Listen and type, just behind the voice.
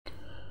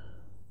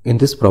In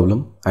this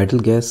problem, ideal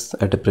gas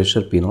at a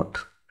pressure P0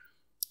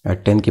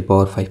 at 10 to the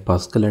power 5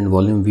 Pascal and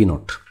volume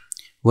V0,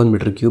 1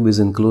 meter cube is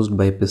enclosed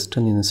by a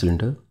piston in a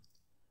cylinder.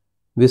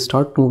 We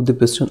start to move the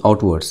piston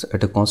outwards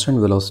at a constant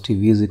velocity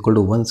V is equal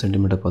to 1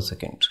 centimeter per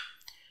second.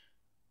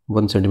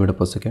 1 centimeter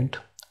per second.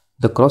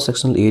 The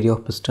cross-sectional area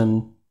of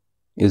piston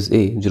is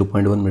A,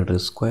 0.1 meter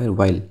square.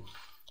 While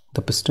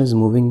the piston is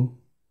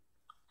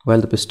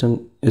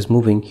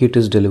moving, heat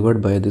is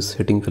delivered by this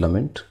heating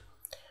filament.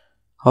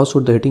 How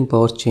should the heating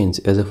power change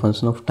as a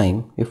function of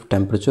time if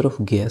temperature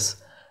of gas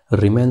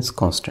remains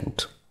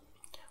constant?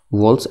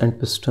 Walls and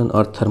piston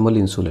are thermally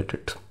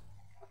insulated.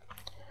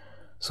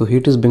 So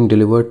heat is being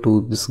delivered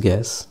to this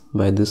gas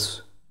by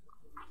this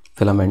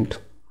filament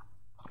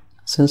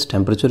since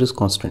temperature is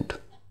constant.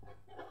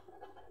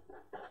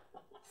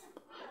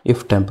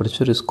 If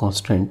temperature is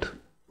constant,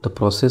 the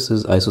process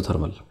is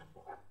isothermal.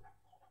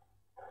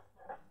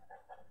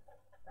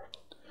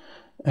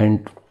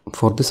 And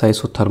for this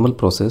isothermal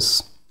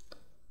process,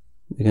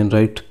 we can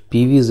write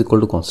PV is equal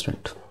to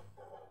constant.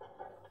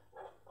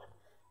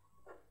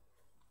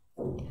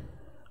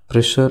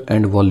 Pressure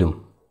and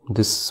volume.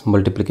 This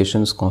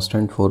multiplication is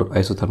constant for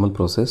isothermal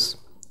process.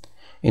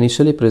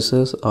 Initially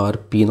pressures are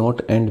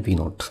P0 and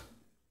V0.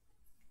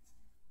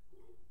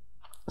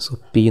 So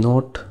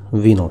P0,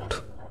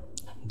 V0.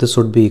 This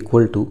would be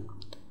equal to,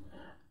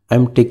 I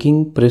am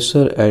taking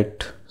pressure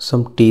at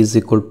some T is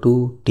equal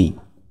to T.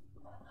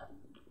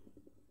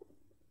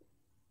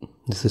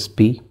 This is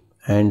P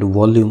and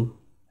volume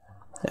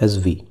as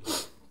V.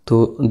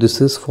 So this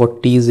is for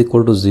T is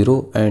equal to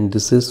 0 and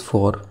this is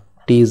for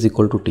T is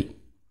equal to T.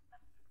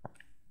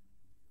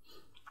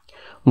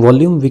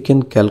 Volume we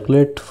can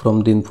calculate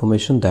from the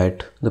information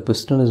that the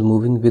piston is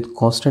moving with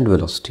constant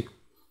velocity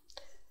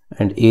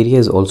and area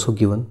is also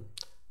given.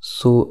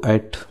 So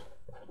at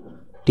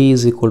T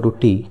is equal to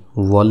T,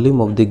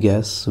 volume of the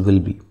gas will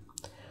be,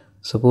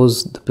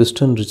 suppose the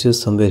piston reaches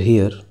somewhere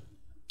here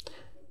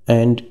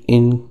and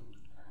in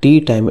T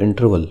time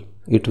interval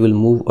it will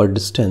move a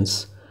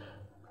distance,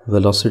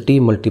 velocity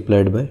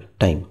multiplied by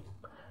time.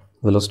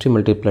 Velocity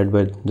multiplied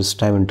by this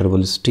time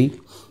interval is T.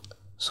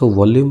 So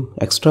volume,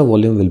 extra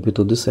volume will be,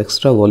 to this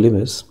extra volume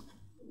is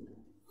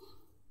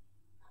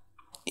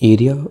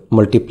area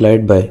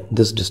multiplied by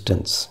this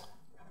distance.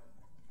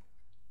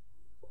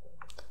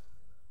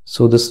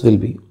 So this will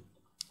be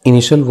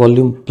initial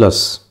volume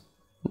plus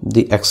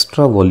the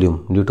extra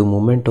volume due to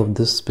movement of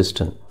this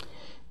piston,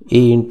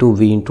 A into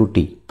V into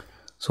T.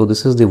 So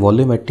this is the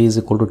volume at T is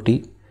equal to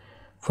T.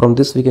 From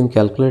this we can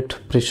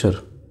calculate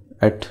pressure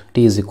at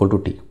T is equal to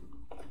T.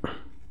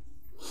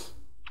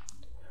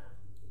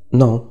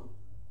 Now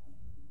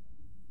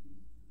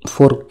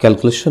for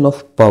calculation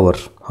of power,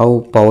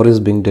 how power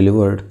is being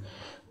delivered,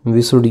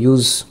 we should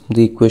use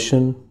the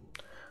equation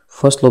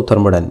first law of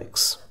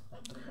thermodynamics.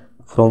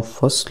 From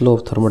first law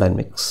of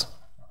thermodynamics,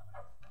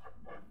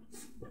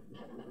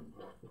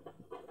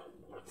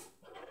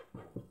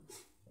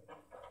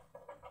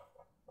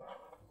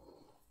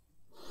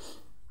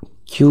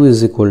 Q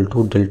is equal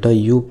to delta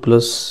U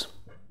plus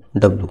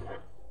W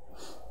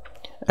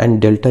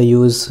and delta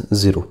U is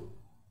 0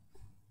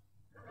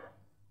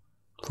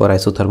 for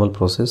isothermal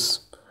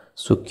process.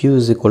 So Q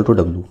is equal to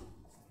W.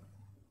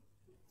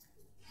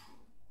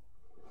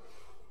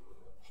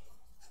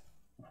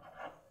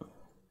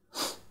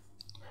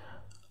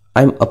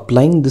 I am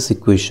applying this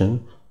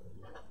equation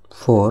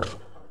for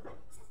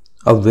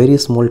a very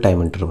small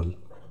time interval.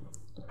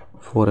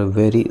 For a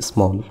very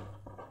small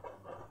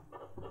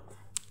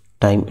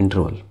time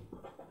interval.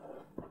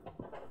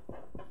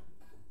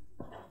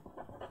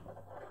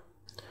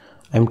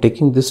 I am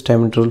taking this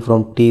time interval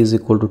from T is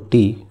equal to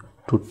T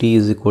to T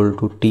is equal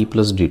to T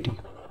plus dt.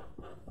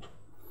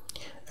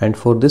 And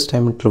for this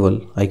time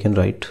interval, I can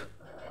write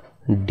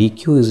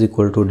dq is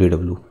equal to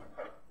dw.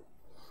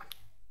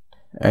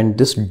 And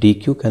this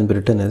dq can be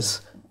written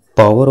as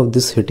power of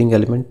this heating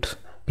element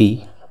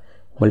P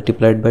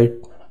multiplied by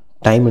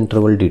time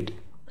interval dt.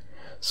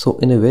 So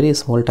in a very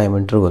small time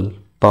interval,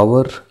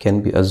 power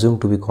can be assumed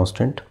to be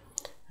constant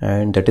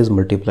and that is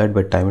multiplied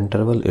by time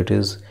interval. It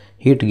is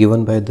heat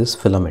given by this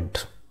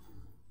filament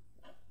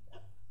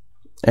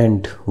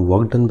and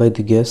work done by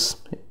the gas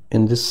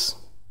in this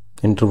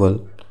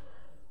interval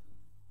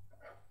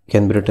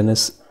can be written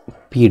as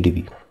P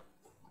dV.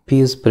 P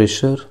is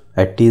pressure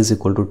at T is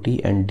equal to T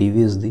and dV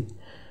is the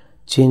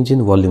change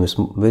in volume, is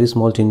very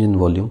small change in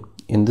volume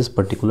in this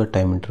particular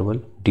time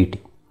interval dt.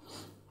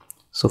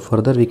 So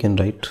further we can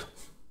write,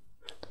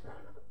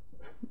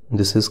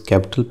 this is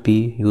capital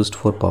P used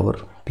for power,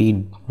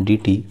 P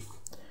dt.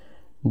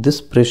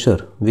 This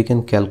pressure we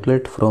can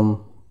calculate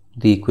from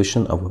the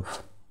equation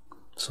above.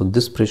 So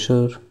this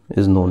pressure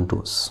is known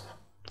to us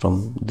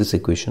from this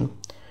equation.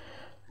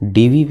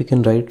 dV we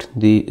can write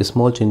the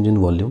small change in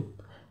volume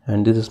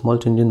and this small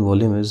change in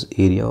volume is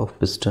area of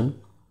piston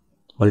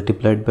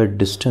multiplied by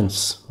distance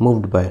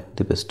moved by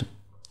the piston.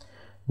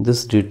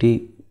 This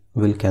dt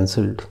will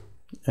cancelled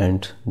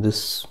and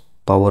this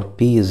power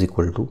P is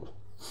equal to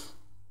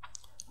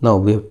Now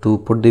we have to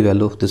put the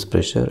value of this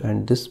pressure,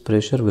 and this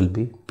pressure will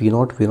be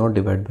P0 V0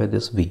 divided by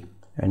this V,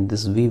 and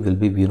this V will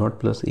be V0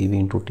 plus EV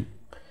into T.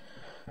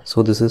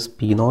 So this is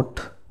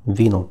P0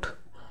 V0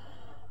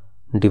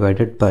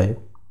 divided by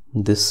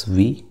this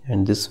V,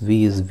 and this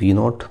V is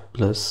V0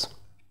 plus,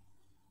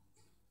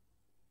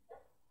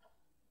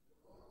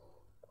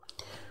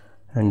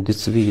 and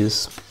this V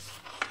is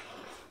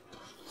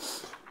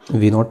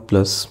V0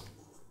 plus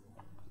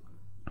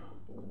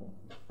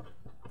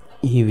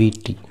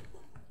EVT.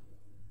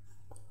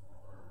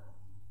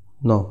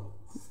 Now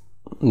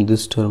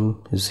this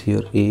term is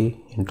here A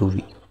into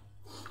V.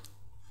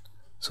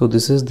 So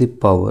this is the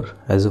power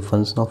as a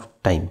function of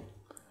time.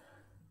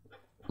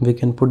 We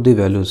can put the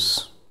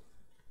values.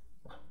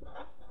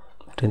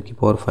 10 to the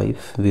power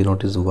 5,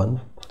 V0 is 1,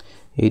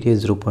 area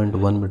is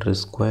 0.1 meter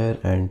square,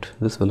 and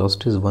this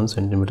velocity is 1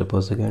 centimeter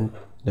per second,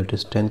 that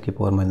is 10 to the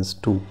power minus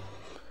 2.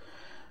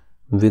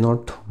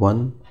 V0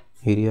 1,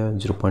 area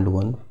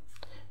 0.1,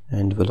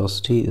 and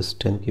velocity is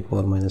 10 to the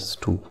power minus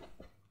 2.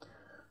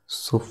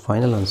 So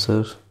final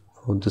answer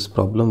for this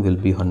problem will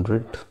be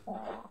 100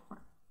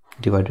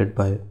 divided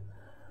by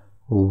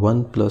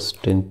 1 plus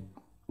 10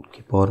 to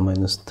the power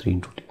minus 3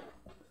 into T.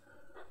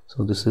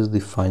 So this is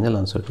the final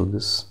answer to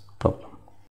this